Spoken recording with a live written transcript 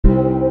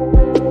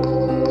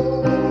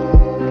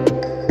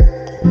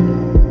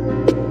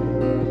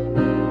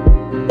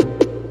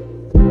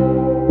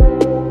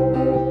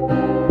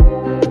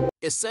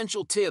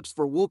essential tips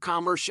for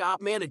WooCommerce shop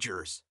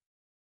managers.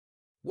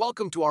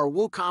 Welcome to our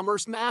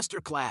WooCommerce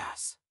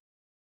Masterclass.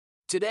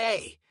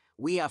 Today,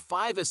 we have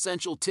 5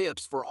 essential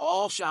tips for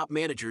all shop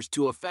managers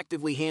to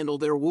effectively handle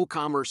their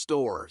WooCommerce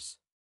stores.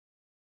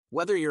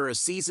 Whether you're a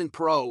seasoned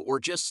pro or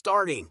just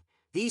starting,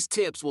 these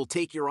tips will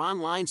take your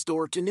online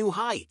store to new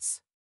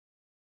heights.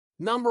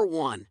 Number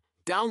 1.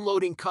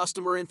 Downloading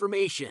customer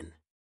information.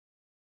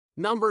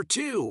 Number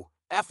 2.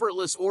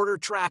 Effortless order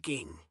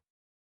tracking.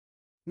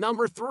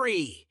 Number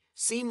 3.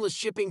 Seamless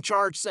shipping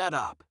charge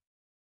setup.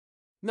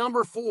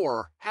 Number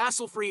 4.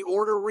 Hassle-free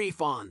order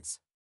refunds.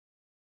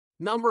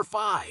 Number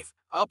 5.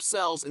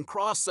 Upsells and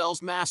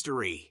cross-sells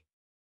mastery.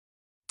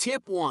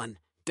 Tip 1.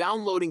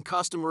 Downloading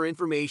customer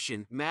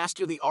information.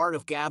 Master the art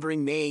of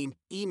gathering name,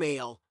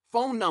 email,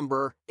 phone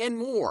number, and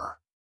more.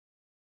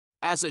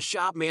 As a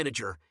shop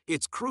manager,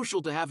 it's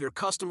crucial to have your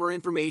customer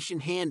information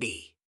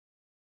handy.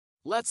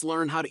 Let's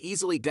learn how to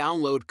easily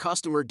download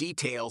customer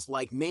details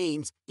like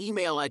names,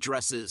 email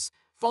addresses,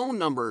 phone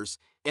numbers,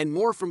 and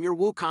more from your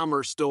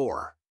WooCommerce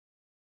store.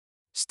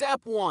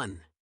 Step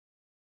 1.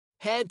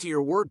 Head to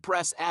your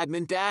WordPress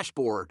admin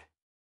dashboard.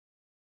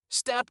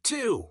 Step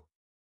 2.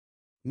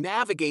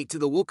 Navigate to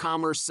the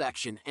WooCommerce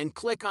section and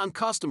click on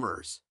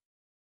Customers.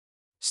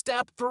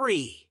 Step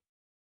 3.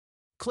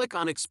 Click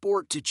on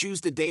Export to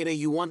choose the data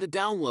you want to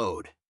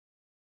download.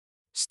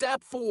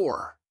 Step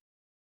 4.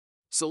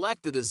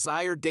 Select the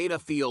desired data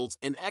fields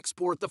and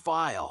export the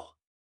file.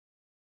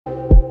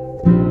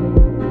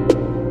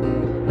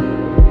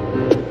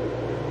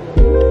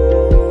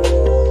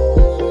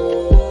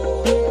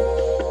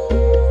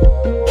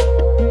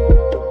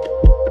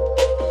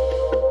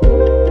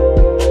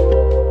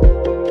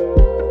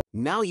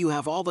 Now you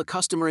have all the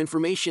customer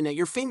information at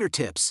your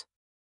fingertips.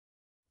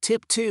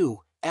 Tip 2.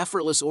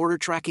 Effortless order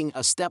tracking,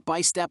 a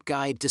step-by-step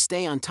guide to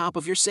stay on top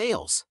of your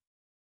sales.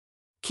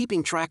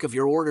 Keeping track of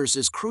your orders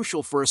is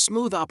crucial for a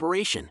smooth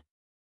operation.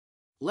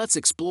 Let's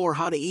explore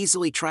how to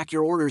easily track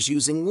your orders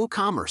using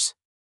WooCommerce.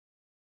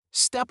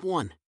 Step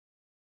 1.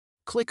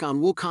 Click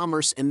on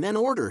WooCommerce and then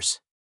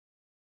Orders.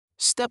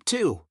 Step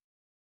 2.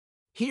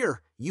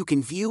 Here, you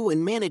can view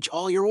and manage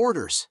all your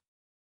orders.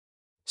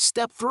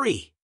 Step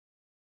 3.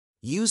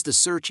 Use the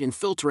search and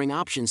filtering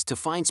options to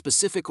find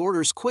specific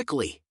orders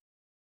quickly.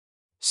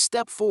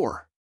 Step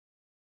 4.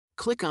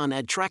 Click on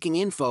Add Tracking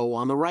Info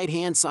on the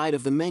right-hand side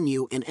of the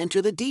menu and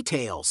enter the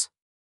details.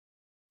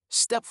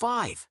 Step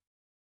 5.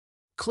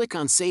 Click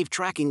on Save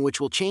Tracking, which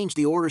will change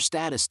the order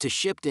status to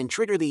shipped and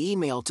trigger the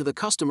email to the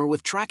customer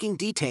with tracking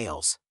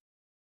details.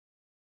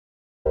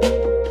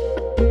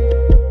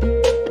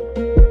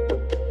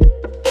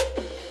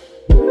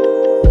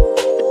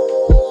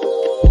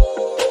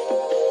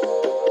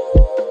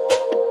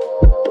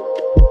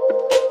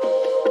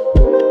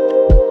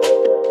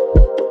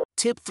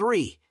 Tip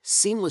 3.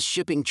 Seamless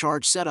shipping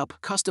charge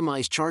setup.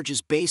 Customize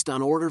charges based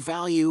on order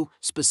value,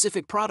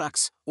 specific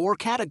products, or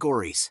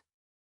categories.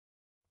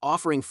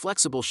 Offering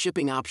flexible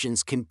shipping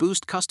options can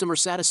boost customer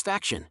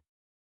satisfaction.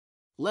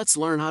 Let's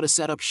learn how to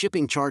set up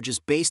shipping charges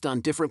based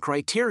on different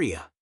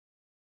criteria.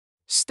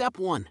 Step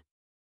 1.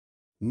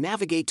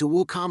 Navigate to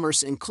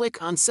WooCommerce and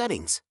click on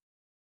Settings.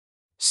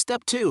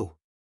 Step 2.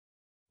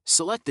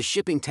 Select the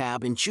Shipping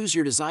tab and choose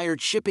your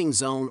desired shipping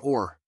zone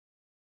or.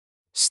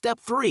 Step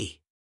 3.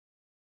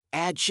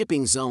 Add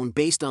shipping zone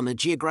based on the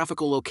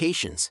geographical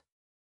locations.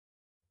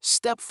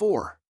 Step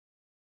 4.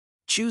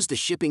 Choose the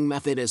shipping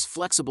method as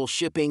flexible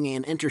shipping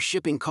and enter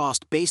shipping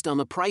cost based on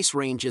the price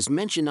range as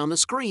mentioned on the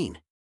screen.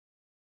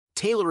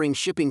 Tailoring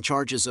shipping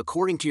charges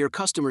according to your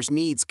customer's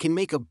needs can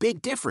make a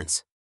big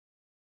difference.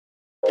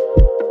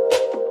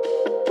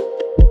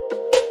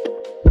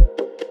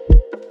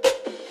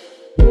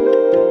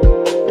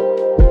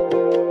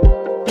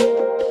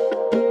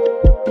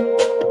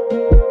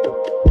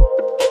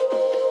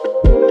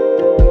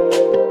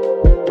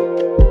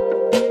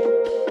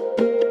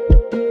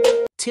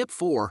 Tip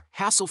 4.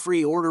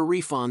 Hassle-free order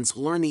refunds.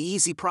 Learn the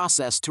easy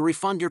process to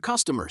refund your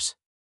customers.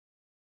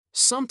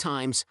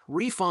 Sometimes,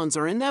 refunds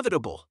are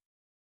inevitable.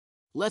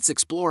 Let's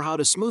explore how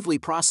to smoothly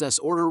process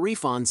order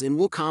refunds in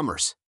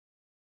WooCommerce.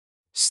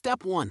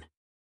 Step 1.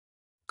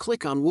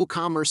 Click on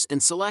WooCommerce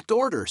and select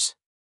Orders.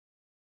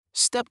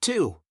 Step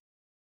 2.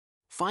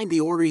 Find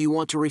the order you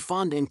want to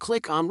refund and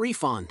click on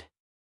Refund.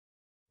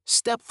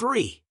 Step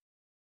 3.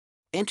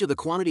 Enter the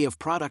quantity of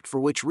product for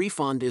which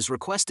refund is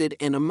requested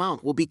and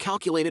amount will be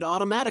calculated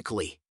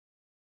automatically.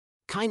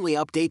 Kindly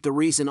update the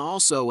reason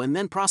also and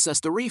then process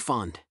the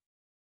refund.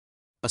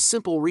 A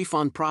simple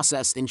refund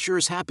process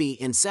ensures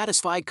happy and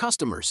satisfied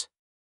customers.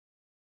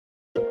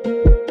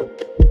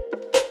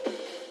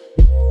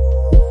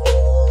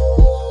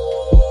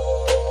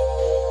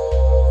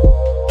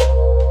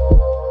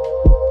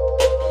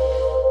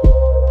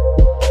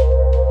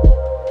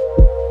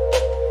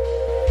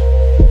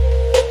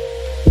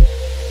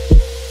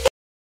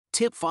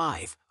 Tip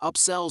 5.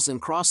 Upsells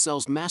and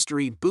cross-sells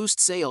mastery. Boost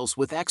sales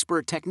with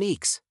expert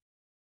techniques.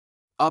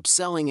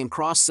 Upselling and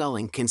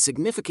cross-selling can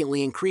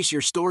significantly increase your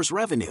store's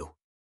revenue.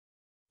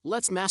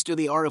 Let's master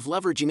the art of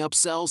leveraging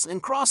upsells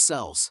and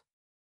cross-sells.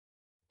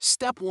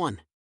 Step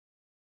 1.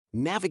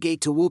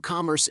 Navigate to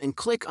WooCommerce and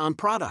click on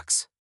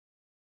Products.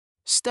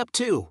 Step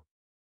 2.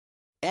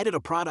 Edit a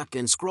product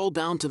and scroll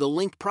down to the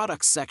linked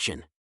Products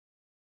section.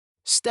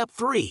 Step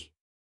 3.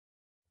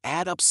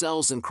 Add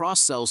upsells and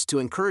cross-sells to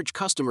encourage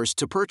customers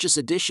to purchase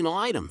additional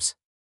items.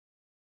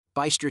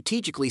 By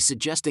strategically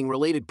suggesting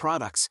related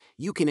products,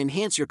 you can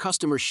enhance your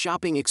customers'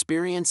 shopping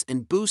experience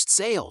and boost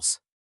sales.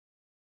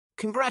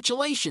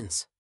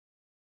 Congratulations!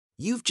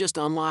 You've just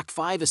unlocked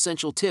 5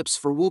 essential tips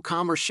for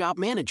WooCommerce shop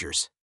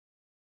managers.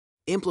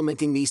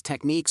 Implementing these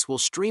techniques will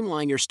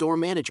streamline your store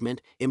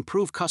management,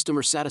 improve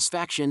customer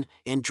satisfaction,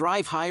 and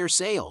drive higher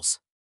sales.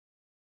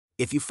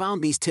 If you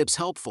found these tips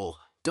helpful,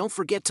 don't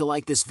forget to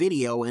like this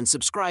video and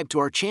subscribe to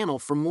our channel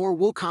for more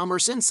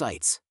WooCommerce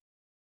insights.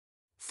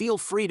 Feel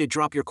free to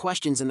drop your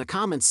questions in the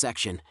comments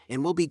section,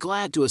 and we'll be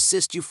glad to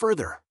assist you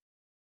further.